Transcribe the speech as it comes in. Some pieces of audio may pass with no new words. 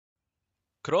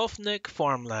Krovnik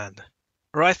Farmland.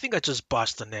 Or I think I just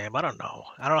botched the name. I don't know.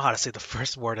 I don't know how to say the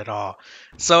first word at all.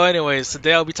 So, anyways,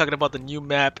 today I'll be talking about the new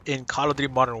map in Call of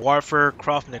Duty Modern Warfare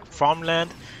Krovnik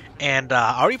Farmland. And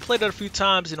I already played it a few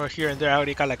times, here and there. I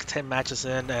already got like 10 matches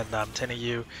in, and I'm telling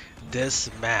you, this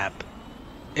map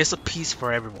is a piece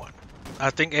for everyone. I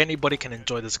think anybody can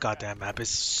enjoy this goddamn map. It's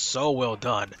so well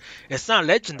done. It's not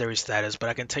legendary status, but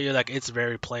I can tell you, like, it's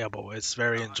very playable. It's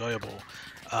very enjoyable.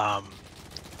 Um,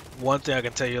 One thing I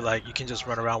can tell you, like, you can just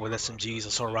run around with SMGs,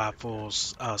 assault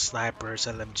rifles, snipers,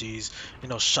 LMGs,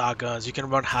 shotguns. You can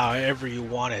run however you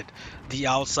want it. The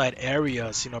outside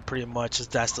areas, pretty much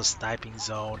that's the sniping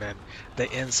zone, and the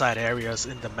inside areas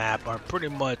in the map are pretty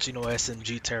much,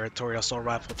 SMG territory, assault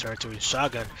rifle territory,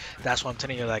 shotgun. That's why I'm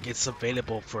telling you, like, it's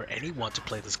available for anyone to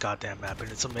play this goddamn map,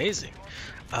 and it's amazing.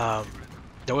 Um,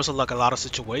 there was like a lot of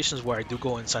situations where I do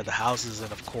go inside the houses,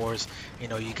 and of course, you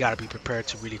gotta be prepared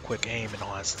to really quick aim and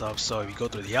all that stuff. So if you go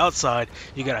through the outside,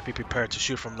 you gotta be prepared to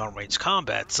shoot from long range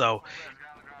combat. So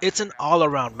it's an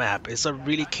all-around map. It's a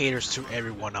really caters to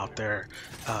everyone out there.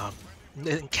 Um,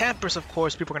 and campers, of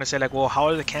course, people are gonna say like, well, how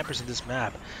are the campers in this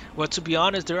map? Well, to be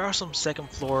honest, there are some second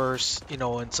floors,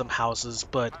 in some houses,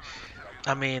 but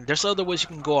I mean, there's other ways you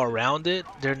can go around it.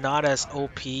 They're not as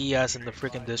OP as in the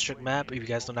freaking district map. If you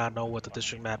guys do not know what the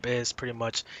district map is, pretty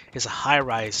much it's a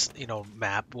high-rise,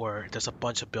 map where there's a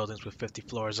bunch of buildings with 50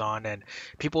 floors on, and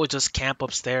people would just camp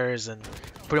upstairs and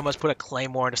pretty much put a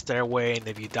claymore in the stairway. And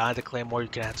if you die the claymore,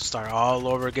 you're gonna have to start all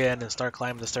over again and start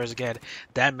climbing the stairs again.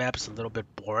 That map is a little bit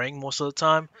boring most of the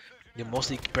time. You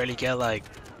mostly barely get like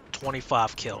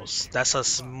 25 kills. That's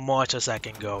as much as I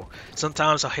can go.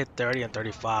 Sometimes I'll hit 30 and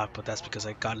 35, but that's because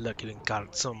I got lucky and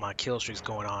got some of my kill streaks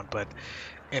going on. But,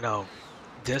 you know,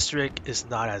 District is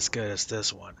not as good as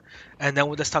this one. And then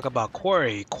let's talk about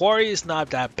Quarry. Quarry is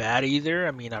not that bad either.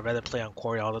 I mean, I'd rather play on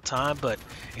Quarry all the time, but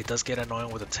it does get annoying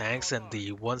with the tanks and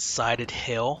the one-sided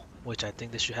hill, which I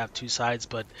think they should have two sides,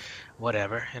 but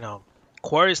whatever.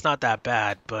 Quarry is not that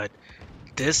bad, but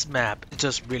this map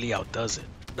just really outdoes it.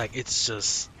 Like, it's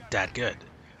just that good.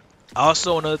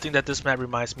 Also, another thing that this map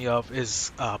reminds me of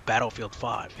is Battlefield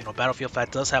 5. Battlefield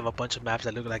 5 does have a bunch of maps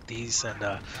that look like these,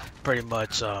 and pretty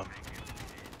much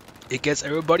it gets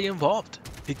everybody involved.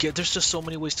 There's just so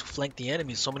many ways to flank the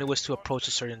enemy, so many ways to approach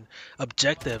a certain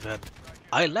objective, and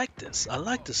I like this. I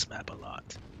like this map a lot.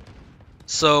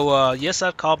 So yes,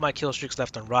 I've called my kill streaks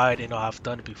left and right. I've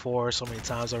done it before so many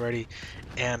times already,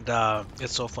 and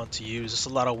it's so fun to use. There's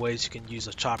a lot of ways you can use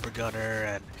a chopper gunner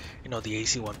and the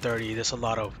AC-130.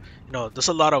 There's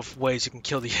a lot of ways you can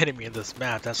kill the enemy in this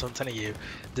map. That's what I'm telling you.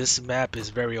 This map is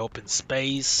very open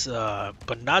space,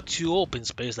 but not too open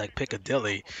space like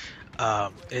Piccadilly.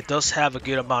 It does have a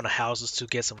good amount of houses to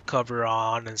get some cover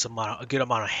on, and a good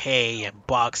amount of hay and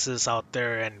boxes out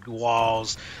there and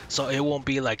walls, so it won't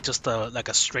be like just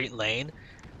a straight lane.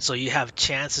 So you have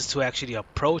chances to actually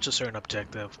approach a certain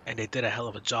objective, and they did a hell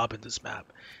of a job in this map.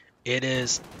 It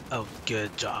is a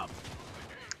good job.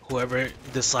 Whoever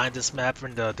designed this map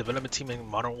from the development team in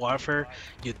Modern Warfare,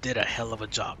 you did a hell of a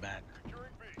job, man.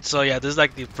 So yeah, this is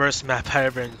like the first map I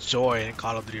ever enjoy in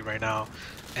Call of Duty right now.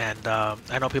 And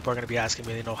I know people are going to be asking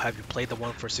me, have you played the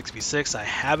one for 6v6? I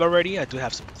have already. I do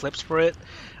have some clips for it,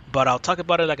 but I'll talk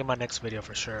about it like in my next video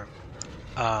for sure.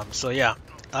 So yeah,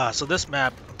 so this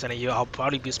map, I'm telling you, I'll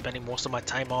probably be spending most of my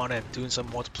time on and doing some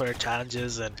multiplayer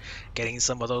challenges and getting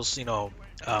some of those,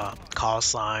 call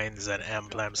signs and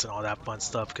emblems and all that fun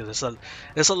stuff. Because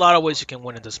there's a lot of ways you can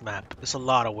win in this map. There's a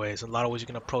lot of ways you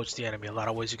can approach the enemy, a lot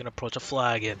of ways you can approach a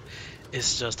flag, and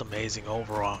it's just amazing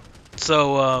overall.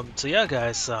 So yeah,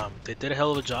 guys, they did a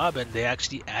hell of a job, and they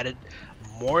actually added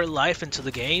more life into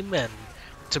the game. And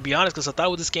to be honest, because I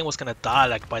thought this game was gonna die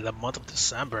like by the month of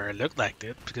December, it looked like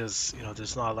it because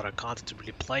there's not a lot of content to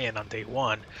really play in on day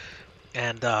one,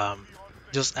 and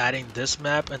just adding this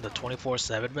map and the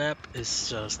 24/7 map is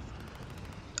just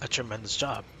a tremendous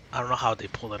job. I don't know how they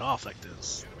pull it off like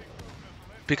this,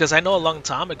 because I know a long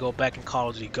time ago back in Call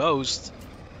of Duty Ghost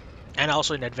and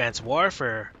also in Advanced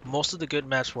Warfare, most of the good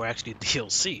maps were actually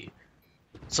DLC.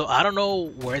 So I don't know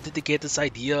where did they get this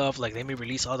idea of like let me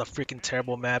release all the freaking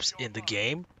terrible maps in the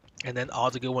game and then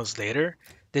all the good ones later.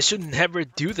 They should never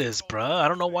do this, bruh. I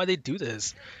don't know why they do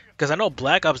this. Because I know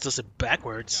Black Ops does it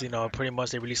backwards. Pretty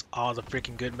much they release all the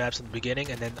freaking good maps in the beginning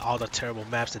and then all the terrible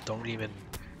maps that don't even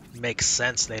make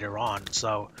sense later on.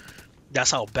 So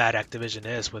that's how bad Activision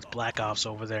is with Black Ops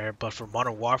over there. But for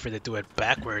Modern Warfare, they do it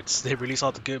backwards. They release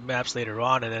all the good maps later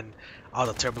on and then all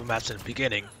the terrible maps in the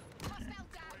beginning.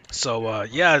 So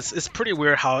yeah, it's pretty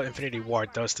weird how Infinity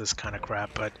Ward does this kind of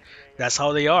crap, but that's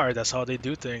how they are. That's how they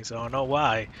do things. I don't know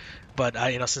why, but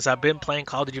since I've been playing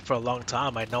Call of Duty for a long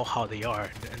time, I know how they are,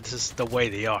 and this is the way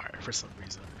they are for some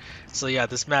reason. So yeah,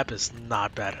 this map is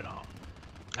not bad at all.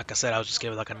 Like I said, I'll just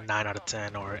give it like a 9 out of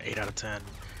 10 or 8 out of 10.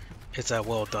 It's a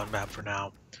well done map for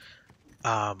now.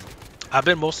 Um, I've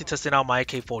been mostly testing out my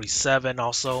AK-47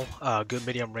 also, good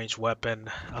medium range weapon,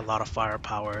 a lot of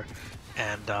firepower,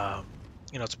 and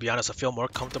to be honest, I feel more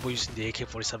comfortable using the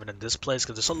AK-47 in this place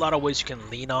because there's a lot of ways you can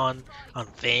lean on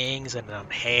things and on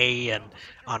hay and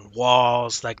on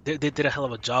walls. Like they did a hell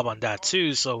of a job on that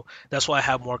too, so that's why I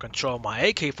have more control of my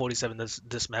AK-47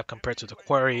 this map compared to the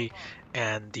Quarry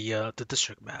and the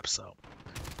District map. So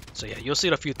yeah, you'll see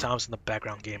it a few times in the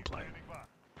background gameplay.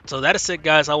 So that is it,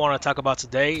 guys. I want to talk about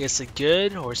today. Is it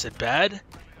good or is it bad?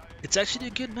 It's actually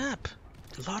a good map.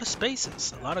 A lot of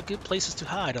spaces, a lot of good places to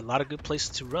hide, a lot of good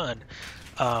places to run.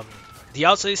 Um, the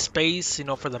outside space,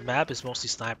 for the map is mostly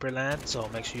sniper land, so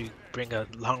make sure you bring a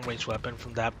long range weapon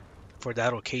from that for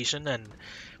that location. And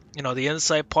the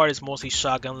inside part is mostly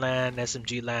shotgun land,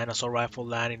 SMG land, assault rifle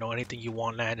land, anything you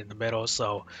want land in the middle.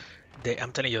 So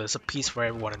I'm telling you, there's a piece for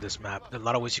everyone in this map. There are a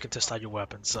lot of ways you can test out your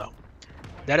weapons. So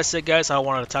that is it, guys. I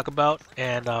wanted to talk about,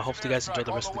 and hopefully you guys enjoyed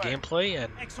the rest of the gameplay,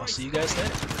 and I'll see you guys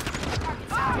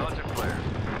later.